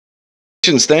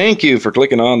Thank you for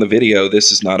clicking on the video.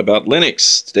 This is not about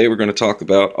Linux. Today we're going to talk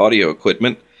about audio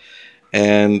equipment.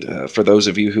 And for those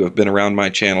of you who have been around my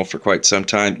channel for quite some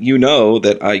time, you know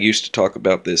that I used to talk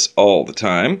about this all the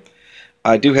time.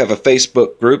 I do have a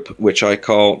Facebook group, which I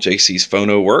call JC's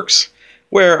Phono Works,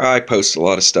 where I post a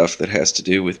lot of stuff that has to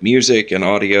do with music and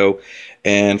audio.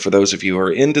 And for those of you who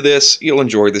are into this, you'll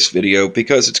enjoy this video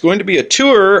because it's going to be a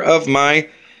tour of my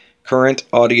current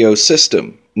audio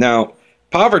system. Now,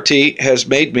 poverty has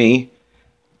made me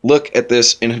look at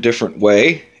this in a different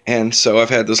way, and so I've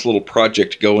had this little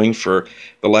project going for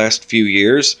the last few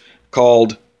years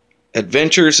called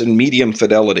Adventures in Medium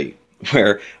Fidelity,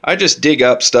 where I just dig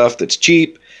up stuff that's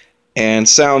cheap and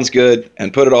sounds good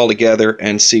and put it all together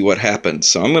and see what happens.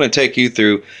 So I'm going to take you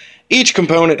through each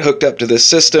component hooked up to this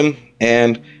system,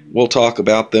 and we'll talk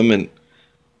about them, and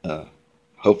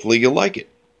hopefully you'll like it.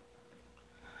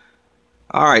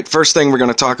 Alright, first thing we're going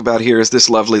to talk about here is this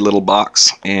lovely little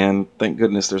box, and thank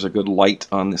goodness there's a good light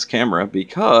on this camera,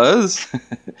 because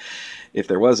if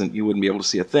there wasn't, you wouldn't be able to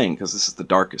see a thing, because this is the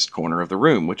darkest corner of the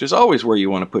room, which is always where you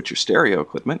want to put your stereo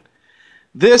equipment.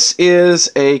 This is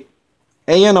a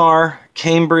A&R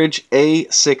Cambridge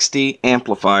A60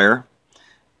 amplifier,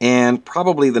 and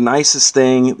probably the nicest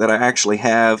thing that I actually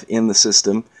have in the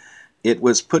system. It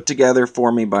was put together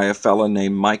for me by a fellow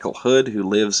named Michael Hood, who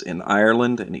lives in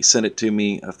Ireland, and he sent it to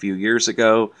me a few years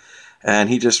ago, and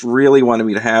he just really wanted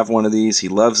me to have one of these. He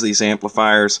loves these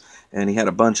amplifiers, and he had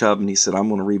a bunch of them. He said, I'm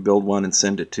going to rebuild one and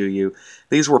send it to you.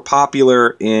 These were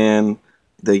popular in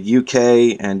the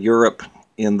UK and Europe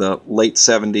in the late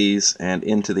 70s and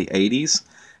into the 80s,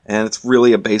 and it's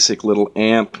really a basic little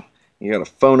amp. You got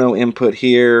a phono input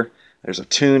here. There's a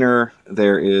tuner,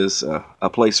 there is a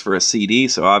place for a CD,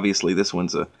 so obviously this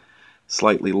one's a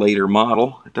slightly later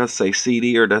model. It does say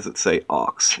CD, or does it say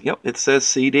aux? Yep, it says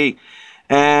CD.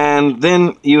 And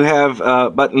then you have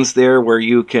buttons there where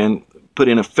you can put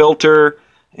in a filter,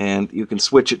 and you can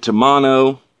switch it to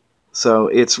mono. So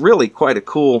it's really quite a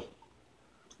cool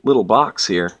little box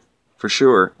here, for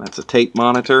sure. That's a tape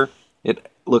monitor.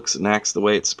 It looks and acts the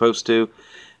way it's supposed to.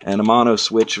 And a mono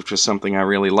switch, which is something I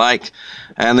really like.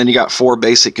 And then you got 4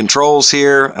 basic controls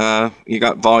here. You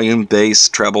got volume, bass,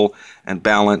 treble, and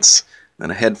balance,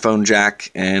 then a headphone jack,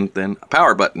 and then a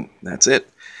power button. That's it.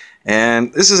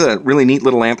 And this is a really neat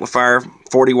little amplifier,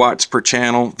 40 watts per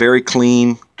channel, very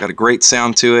clean, got a great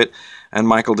sound to it, and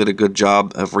Michael did a good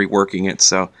job of reworking it,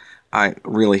 so I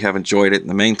really have enjoyed it. And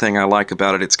the main thing I like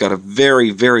about it, it's got a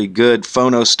very, very good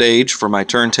phono stage for my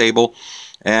turntable,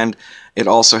 and it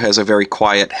also has a very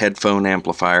quiet headphone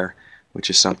amplifier, which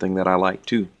is something that I like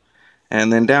too.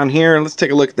 And then down here, let's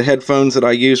take a look at the headphones that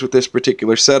I use with this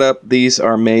particular setup. These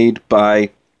are made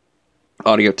by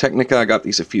Audio-Technica. I got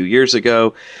these a few years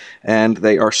ago, and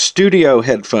they are studio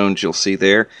headphones, you'll see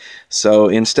there. So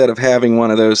instead of having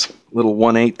one of those little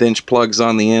 1/8 inch plugs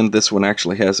on the end, this one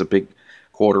actually has a big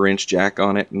 1/4 inch jack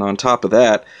on it. And on top of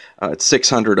that, it's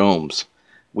 600 ohms.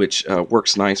 Which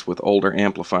works nice with older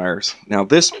amplifiers. Now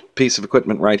this piece of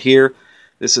equipment right here,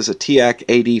 this is a TIAC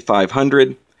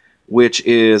AD500, which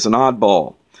is an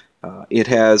oddball. It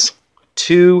has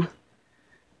 2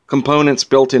 components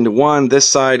built into one. This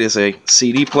side is a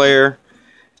CD player,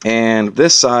 and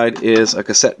this side is a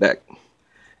cassette deck.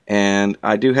 And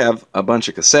I do have a bunch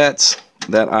of cassettes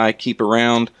that I keep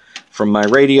around from my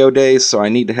radio days, so I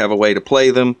need to have a way to play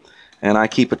them. And I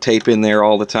keep a tape in there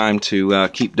all the time to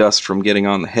keep dust from getting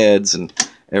on the heads and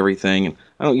everything. And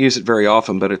I don't use it very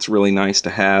often, but it's really nice to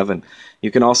have. And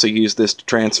you can also use this to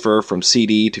transfer from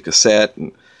CD to cassette,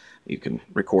 and you can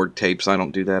record tapes. I don't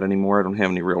do that anymore. I don't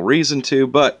have any real reason to,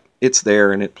 but it's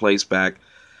there, and it plays back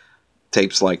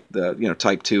tapes like the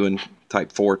Type 2 and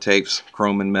Type 4 tapes,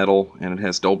 chrome and metal, and it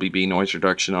has Dolby B noise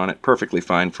reduction on it. Perfectly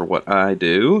fine for what I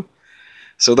do.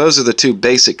 So those are the 2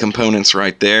 basic components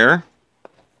right there.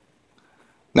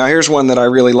 Now here's one that I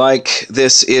really like.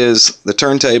 This is the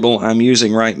turntable I'm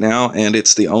using right now, and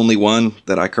it's the only one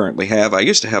that I currently have. I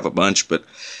used to have a bunch, but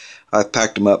I've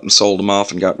packed them up and sold them off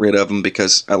and got rid of them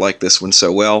because I like this one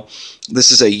so well.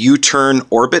 This is a U-turn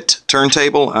Orbit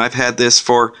turntable. I've had this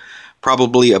for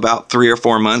probably about 3 or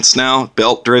 4 months now.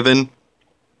 Belt-driven,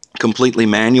 completely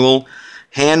manual,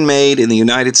 handmade in the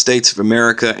United States of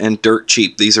America, and dirt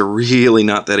cheap. These are really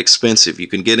not that expensive. You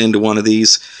can get into one of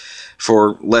these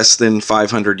for less than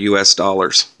 $500 US.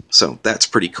 So that's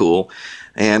pretty cool.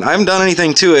 And I haven't done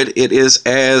anything to it. It is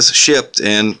as shipped,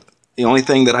 and the only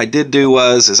thing that I did do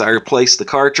is I replaced the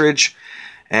cartridge,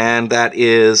 and that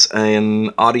is an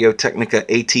Audio-Technica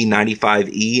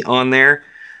AT95E on there.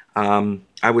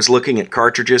 I was looking at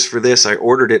cartridges for this. I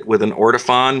ordered it with an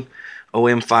Ortophon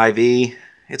OM5E,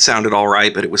 it sounded all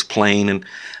right, but it was plain, and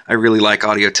I really like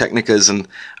Audio-Technicas, and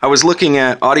I was looking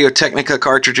at Audio-Technica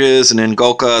cartridges and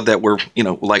Engolka that were, you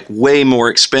know, like way more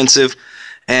expensive,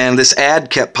 and this ad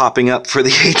kept popping up for the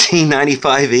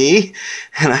 1895E,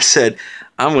 and I said,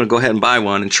 I'm going to go ahead and buy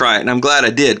one and try it, and I'm glad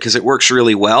I did because it works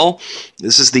really well.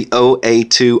 This is the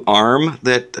OA2 arm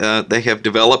that they have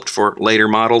developed for later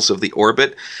models of the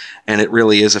Orbit, and it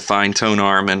really is a fine tone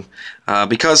arm. And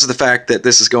because of the fact that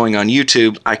this is going on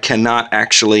YouTube, I cannot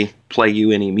actually play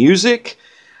you any music,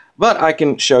 but I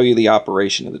can show you the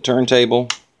operation of the turntable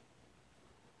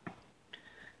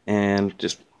and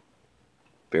just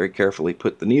very carefully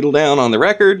put the needle down on the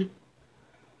record,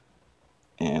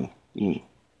 and you can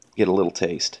get a little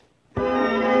taste.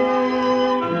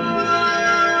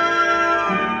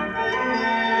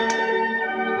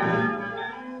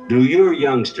 Do your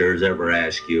youngsters ever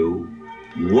ask you,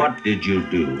 what did you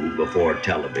do before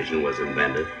television was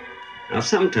invented? Now,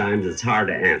 sometimes it's hard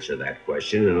to answer that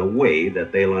question in a way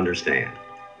that they'll understand.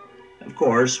 Of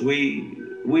course, we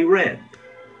read,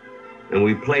 and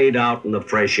we played out in the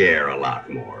fresh air a lot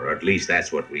more, or at least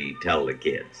that's what we tell the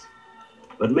kids.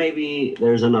 But maybe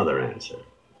there's another answer.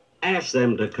 Ask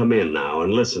them to come in now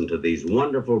and listen to these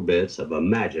wonderful bits of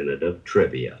imaginative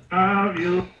trivia.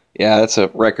 Yeah, that's a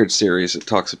record series that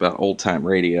talks about old-time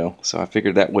radio, so I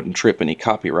figured that wouldn't trip any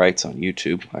copyrights on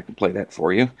YouTube. I can play that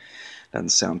for you. Doesn't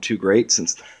sound too great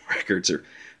since the records are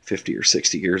 50 or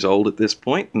 60 years old at this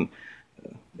point, and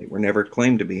they were never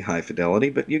claimed to be high fidelity,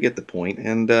 but you get the point.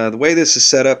 And the way this is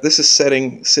set up, this is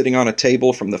sitting on a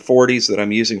table from the 40s that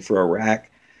I'm using for a rack.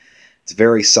 It's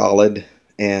very solid,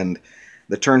 and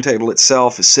the turntable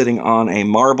itself is sitting on a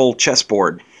marble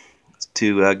chessboard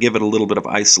to give it a little bit of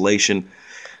isolation.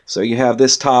 So you have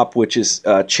this top, which is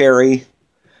cherry,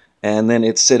 and then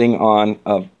it's sitting on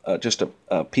just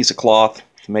a piece of cloth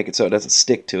to make it so it doesn't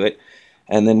stick to it.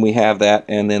 And then we have that,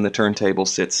 and then the turntable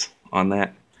sits on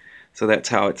that. So that's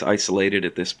how it's isolated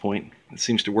at this point. It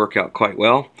seems to work out quite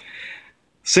well.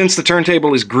 Since the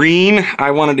turntable is green,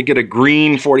 I wanted to get a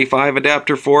green 45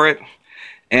 adapter for it.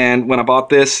 And when I bought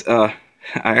this, I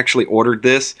actually ordered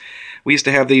this. We used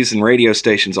to have these in radio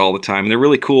stations all the time. They're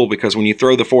really cool because when you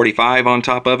throw the 45 on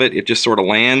top of it, it just sort of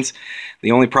lands.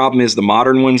 The only problem is the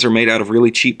modern ones are made out of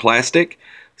really cheap plastic.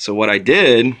 So what I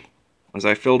did was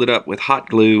I filled it up with hot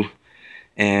glue,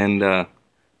 and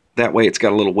that way it's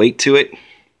got a little weight to it,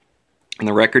 and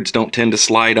the records don't tend to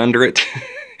slide under it.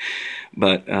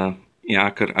 But yeah, I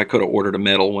could have ordered a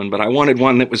metal one, but I wanted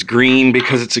one that was green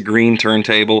because it's a green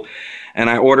turntable, and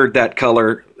I ordered that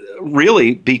color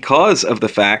really because of the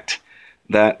fact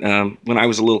that when I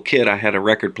was a little kid, I had a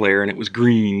record player and it was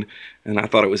green, and I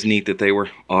thought it was neat that they were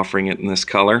offering it in this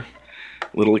color.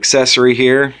 Little accessory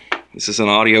here. This is an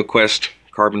AudioQuest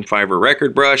carbon fiber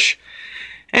record brush,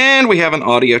 and we have an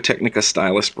Audio-Technica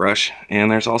stylus brush, and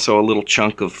there's also a little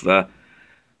chunk of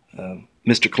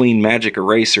Mr. Clean Magic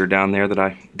Eraser down there that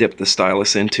I dip the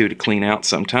stylus into to clean out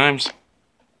sometimes.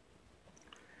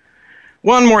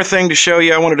 One more thing to show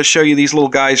you. I wanted to show you these little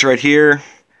guys right here.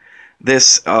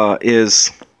 This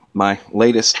is my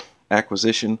latest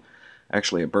acquisition,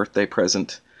 actually a birthday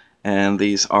present, and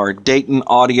these are Dayton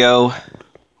Audio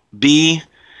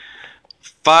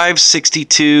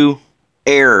B562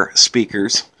 Air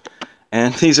speakers,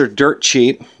 and these are dirt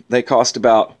cheap. They cost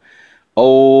about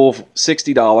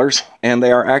 $60, and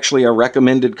they are actually a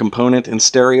recommended component in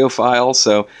stereophile.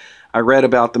 So I read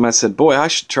about them. I said, boy, I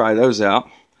should try those out.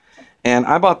 And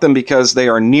I bought them because they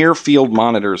are near field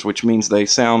monitors, which means they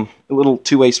sound, little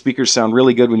two-way speakers sound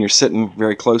really good when you're sitting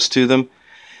very close to them.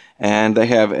 And they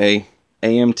have a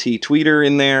AMT tweeter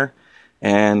in there,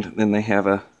 and then they have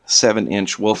a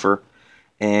 7-inch woofer.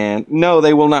 And no,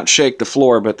 they will not shake the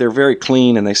floor, but they're very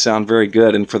clean and they sound very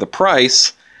good. And for the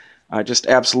price, I just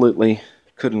absolutely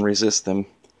couldn't resist them.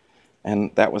 And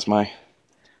that was my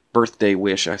birthday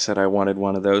wish. I said I wanted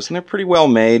one of those. And they're pretty well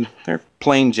made. They're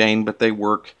plain Jane, but they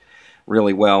work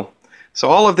really well. So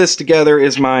all of this together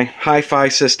is my hi-fi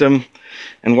system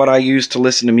and what I use to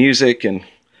listen to music. And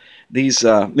these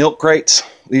milk crates,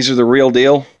 these are the real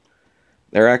deal.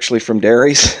 They're actually from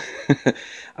dairies.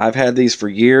 I've had these for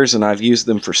years, and I've used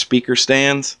them for speaker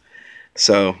stands.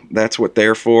 So that's what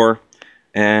they're for.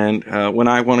 And when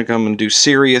I want to come and do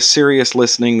serious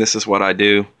listening, this is what I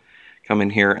do. Come in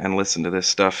here and listen to this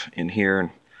stuff in here and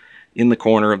in the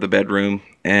corner of the bedroom.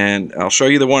 And I'll show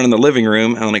you the one in the living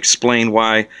room and I'll explain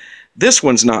why this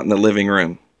one's not in the living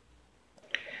room.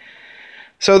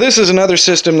 So this is another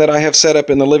system that I have set up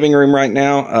in the living room right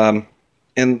now.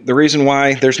 And the reason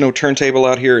why there's no turntable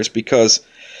out here is because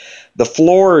the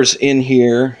floors in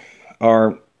here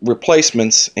are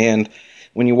replacements, and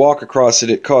when you walk across it,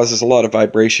 it causes a lot of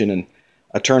vibration, and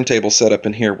a turntable setup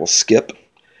in here will skip.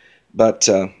 But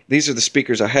these are the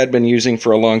speakers I had been using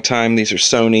for a long time. These are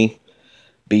Sony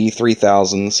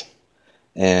B3000s,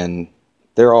 and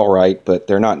they're all right, but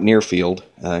they're not near field.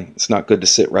 It's not good to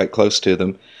sit right close to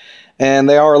them. And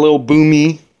they are a little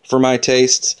boomy for my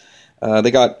tastes.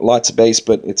 They got lots of bass,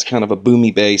 but it's kind of a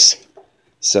boomy bass.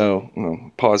 So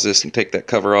I'll pause this and take that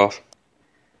cover off.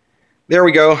 There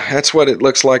we go. That's what it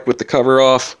looks like with the cover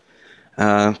off.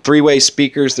 Three-way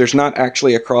speakers. There's not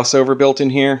actually a crossover built in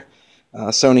here.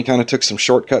 Sony kind of took some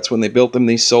shortcuts when they built them.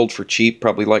 These sold for cheap,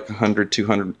 probably like $100,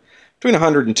 $200, between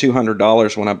 $100 and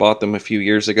 $200 when I bought them a few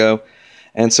years ago.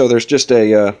 And so there's just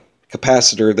a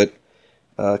capacitor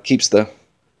that keeps the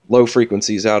low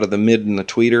frequencies out of the mid and the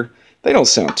tweeter. They don't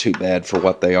sound too bad for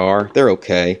what they are. They're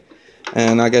okay.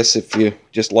 And I guess if you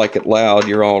just like it loud,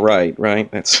 you're all right,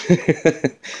 right? That's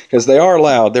because they are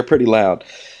loud. They're pretty loud.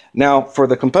 Now, for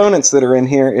the components that are in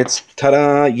here, it's,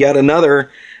 ta-da, yet another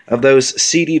of those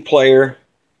CD player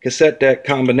cassette deck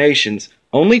combinations.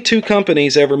 Only 2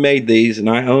 companies ever made these, and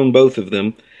I own both of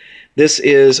them. This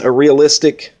is a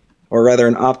Realistic, or rather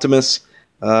an Optimus,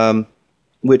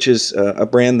 which is a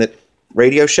brand that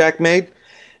Radio Shack made.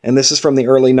 And this is from the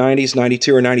early 90s,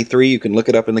 92 or 93. You can look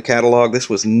it up in the catalog. This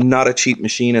was not a cheap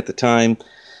machine at the time.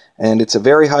 And it's a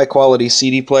very high quality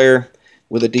CD player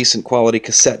with a decent quality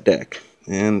cassette deck.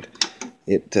 And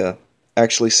it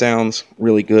actually sounds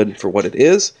really good for what it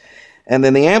is. And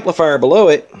then the amplifier below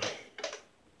it,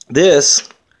 this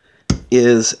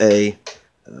is a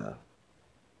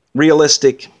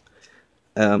Realistic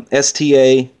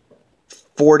STA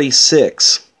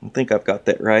 46. I think I've got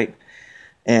that right.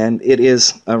 And it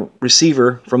is a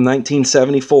receiver from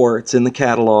 1974. It's in the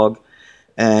catalog.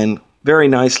 And very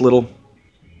nice little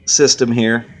system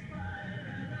here.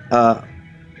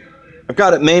 I've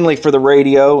got it mainly for the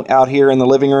radio out here in the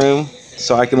living room,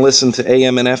 so I can listen to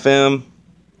AM and FM.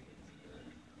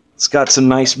 It's got some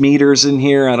nice meters in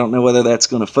here. I don't know whether that's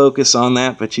going to focus on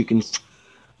that, but you can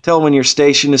tell when your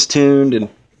station is tuned. And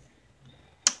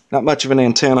not much of an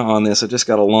antenna on this. I just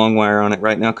got a long wire on it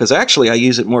right now, because actually I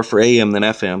use it more for AM than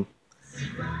FM.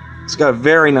 It's got a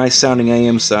very nice sounding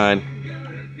AM side.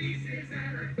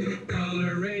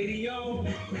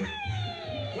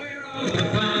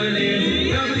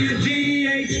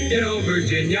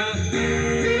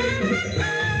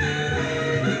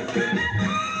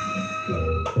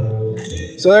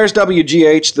 So there's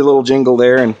WGH, the little jingle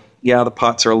there, and yeah, the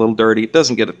pots are a little dirty. It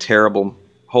doesn't get a terrible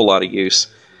whole lot of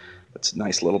use. It's a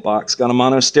nice little box. Got a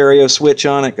mono stereo switch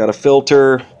on it, got a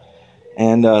filter,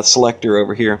 and a selector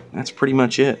over here. That's pretty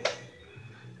much it.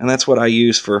 And that's what I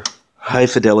use for high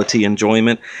fidelity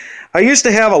enjoyment. I used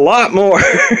to have a lot more,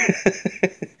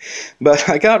 but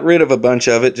I got rid of a bunch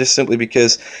of it just simply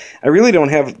because I really don't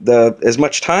have as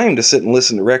much time to sit and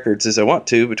listen to records as I want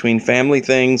to, between family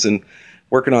things and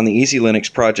working on the Easy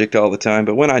Linux project all the time.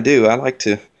 But when I do, I like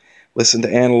to listen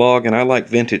to analog, and I like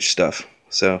vintage stuff.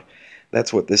 So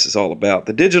that's what this is all about.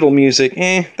 The digital music,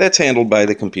 that's handled by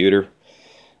the computer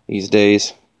these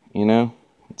days, you know?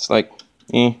 It's like,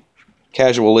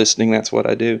 casual listening, that's what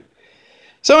I do.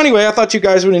 So anyway, I thought you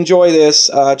guys would enjoy this,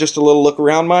 just a little look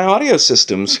around my audio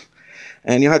systems.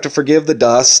 And you'll have to forgive the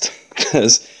dust,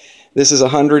 because this is a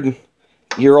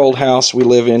 100-year-old house we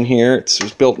live in here. It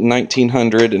was built in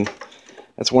 1900, and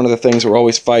that's one of the things we're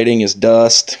always fighting is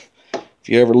dust. If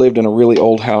you ever lived in a really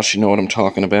old house, you know what I'm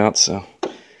talking about, so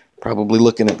probably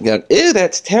looking at that, ew,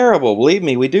 that's terrible. Believe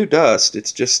me, we do dust.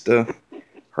 It's just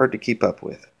hard to keep up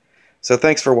with. So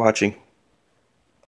thanks for watching.